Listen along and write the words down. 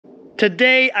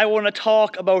Today I want to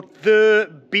talk about the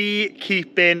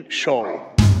Beekeeping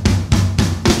Show.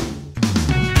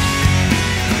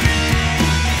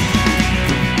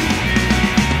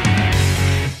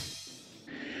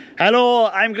 Hello,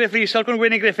 I'm Griffith, welcome to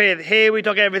Winning Griffith. Here we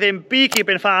talk everything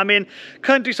beekeeping, farming,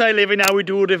 countryside living. Now we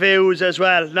do reviews as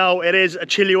well. Now it is a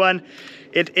chilly one.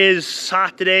 It is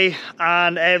Saturday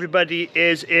and everybody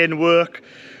is in work.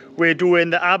 We're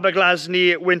doing the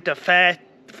Aberglasney Winter Fair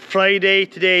Friday,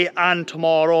 today and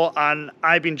tomorrow, and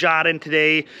I've been jarring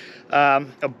today,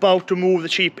 about to move the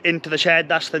sheep into the shed.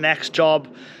 That's the next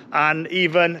job, and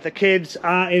even the kids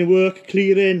are in work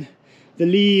clearing the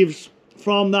leaves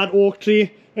from that oak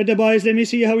tree. Right there, boys, let me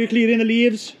see how you're clearing the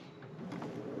leaves.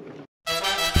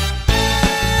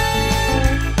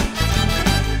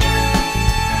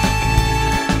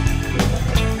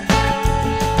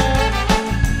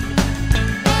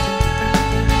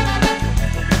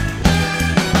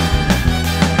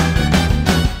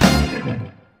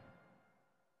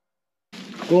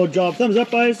 Good job, thumbs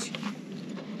up, boys.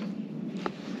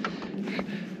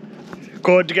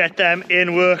 Good to get them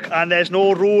in work, and there's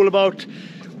no rule about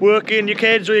working your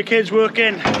kids or your kids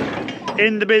working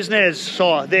in the business,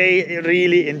 so they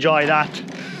really enjoy that.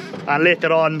 And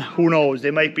later on, who knows,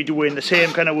 they might be doing the same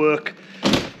kind of work,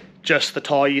 just the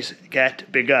toys get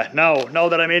bigger. Now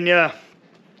that I'm in here,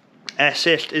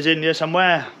 Essit is in here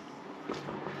somewhere.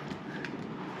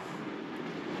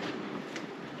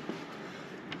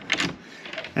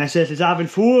 Essit is having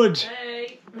food.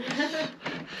 Hey.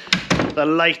 The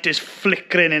light is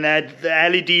flickering in there. The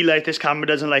LED light, this camera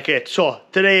doesn't like it. So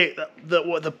today,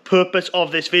 the purpose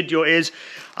of this video is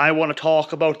I want to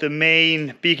talk about the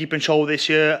main beekeeping show this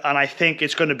year, and I think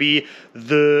it's going to be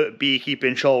the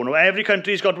Beekeeping Show. Now, every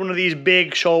country's got one of these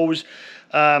big shows.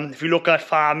 If you look at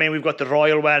farming, we've got the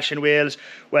Royal Welsh in Wales.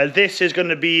 Well, this is going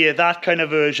to be that kind of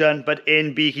version, but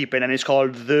in beekeeping, and it's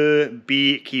called the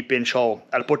Beekeeping Show.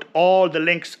 I'll put all the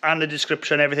links and the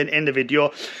description, everything in the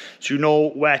video, so you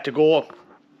know where to go.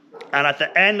 And at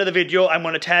the end of the video, I'm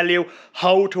going to tell you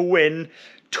how to win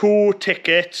 2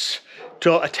 tickets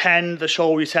to attend the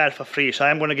show yourself for free. So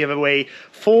I'm going to give away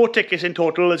 4 tickets in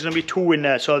total. There's going to be 2 in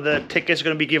there, so the tickets are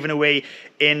going to be given away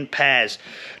in pairs.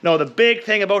 Now, the big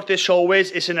thing about this show is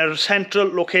it's in a central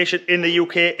location in the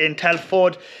UK, in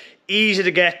Telford. Easy to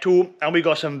get to, and we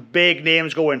got some big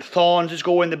names going. Thorns is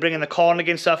going, they're bringing the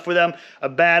Cornigan stuff with them.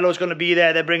 Abello's going to be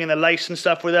there, they're bringing the licensed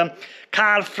stuff with them.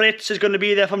 Carl Fritz is going to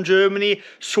be there from Germany.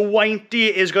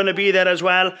 Swinty is going to be there as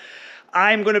well.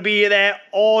 I'm going to be there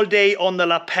all day on the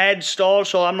Laped stall,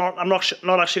 so I'm not actually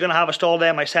going to have a stall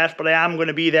there myself, but I am going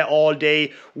to be there all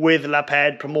day with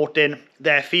Laped promoting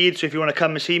their feed. So if you want to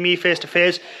come and see me face to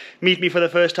face, meet me for the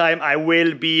first time, I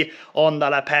will be on the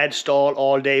Laped stall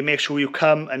all day. Make sure you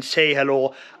come and say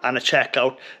hello and check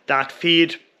out that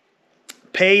feed.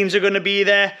 Pains are going to be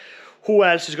there. Who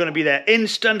else is going to be there?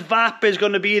 Instant Vap is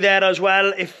going to be there as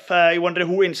well. If you're wondering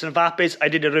who Instant Vap is, I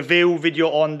did a review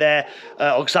video on their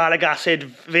oxalic acid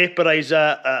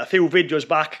vaporizer a few videos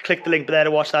back. Click the link there to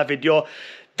watch that video.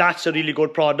 That's a really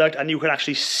good product, and you can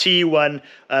actually see one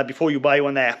before you buy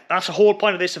one there. That's the whole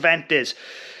point of this event is,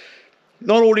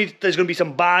 not only there's going to be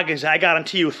some bargains, I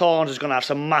guarantee you Thorns is going to have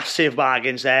some massive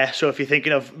bargains there. So if you're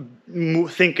thinking of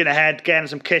thinking ahead, getting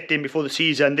some kit in before the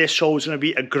season, this show is going to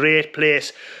be a great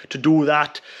place to do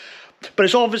that. But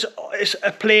it's obvious, it's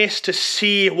a place to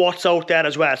see what's out there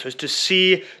as well. So it's to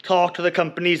see, talk to the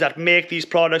companies that make these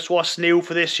products, what's new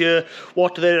for this year,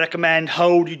 what do they recommend,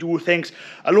 how do you do things.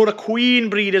 A lot of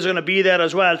queen breeders are going to be there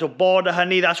as well. So Border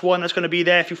Honey, that's one that's going to be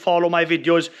there. If you follow my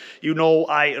videos, you know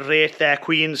I rate their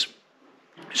queens.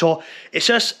 So it's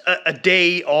just a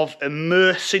day of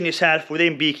immersing yourself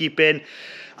within beekeeping,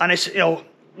 and it's, you know,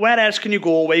 where else can you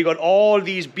go where you got all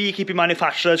these beekeeping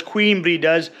manufacturers, queen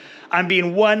breeders, and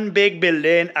being one big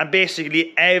building, and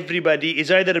basically everybody is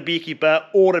either a beekeeper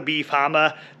or a bee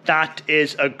farmer. That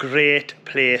is a great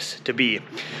place to be.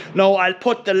 Now I'll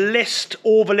put the list,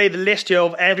 overlay the list here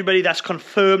of everybody that's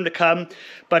confirmed to come,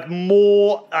 but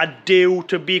more are due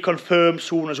to be confirmed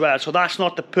soon as well. So that's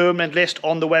not the permanent list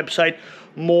on the website.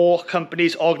 More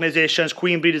companies, organisations,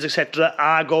 queen breeders, etc.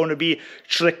 are going to be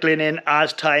trickling in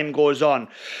as time goes on.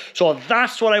 So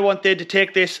that's what I wanted to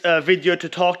take this video to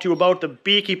talk to you about, the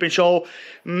Beekeeping Show.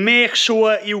 Make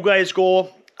sure you guys go.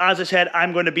 As I said,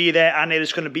 I'm going to be there, and it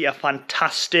is going to be a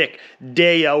fantastic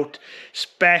day out,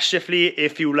 especially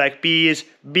if you like bees,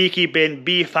 beekeeping,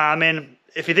 bee farming.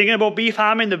 If you're thinking about bee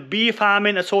farming, the Bee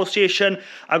Farming Association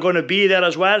are going to be there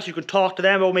as well, so you can talk to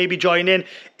them or maybe join in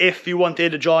if you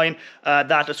wanted to join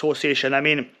that association. I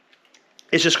mean,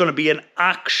 It's just going to be an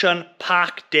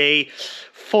action-packed day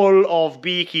full of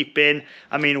beekeeping.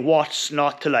 I mean, what's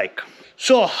not to like?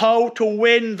 So how to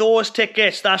win those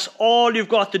tickets? That's all you've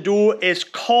got to do is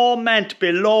comment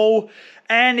below.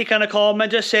 Any kind of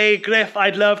comment, just say, Griff,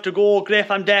 I'd love to go. Griff,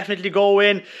 I'm definitely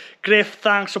going. Griff,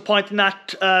 thanks for pointing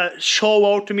that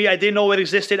show out to me. I didn't know it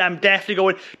existed. I'm definitely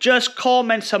going. Just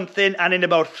comment something, and in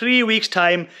about 3 weeks'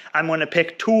 time, I'm going to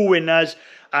pick 2 winners,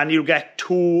 and you'll get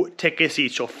 2 tickets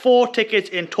each. So 4 tickets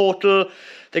in total.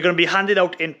 They're going to be handed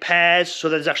out in pairs, so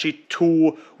there's actually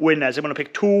 2 winners. I'm going to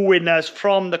pick 2 winners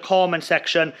from the comment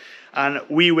section, and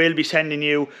we will be sending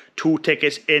you 2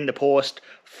 tickets in the post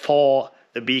for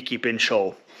the Beekeeping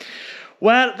Show.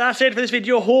 Well, that's it for this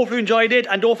video. Hopefully you enjoyed it,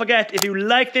 and don't forget, if you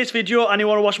like this video and you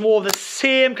want to watch more of the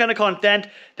same kind of content,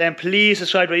 then please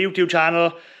subscribe to our YouTube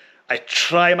channel. I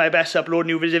try my best to upload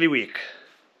new videos every week.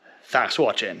 Thanks for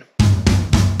watching.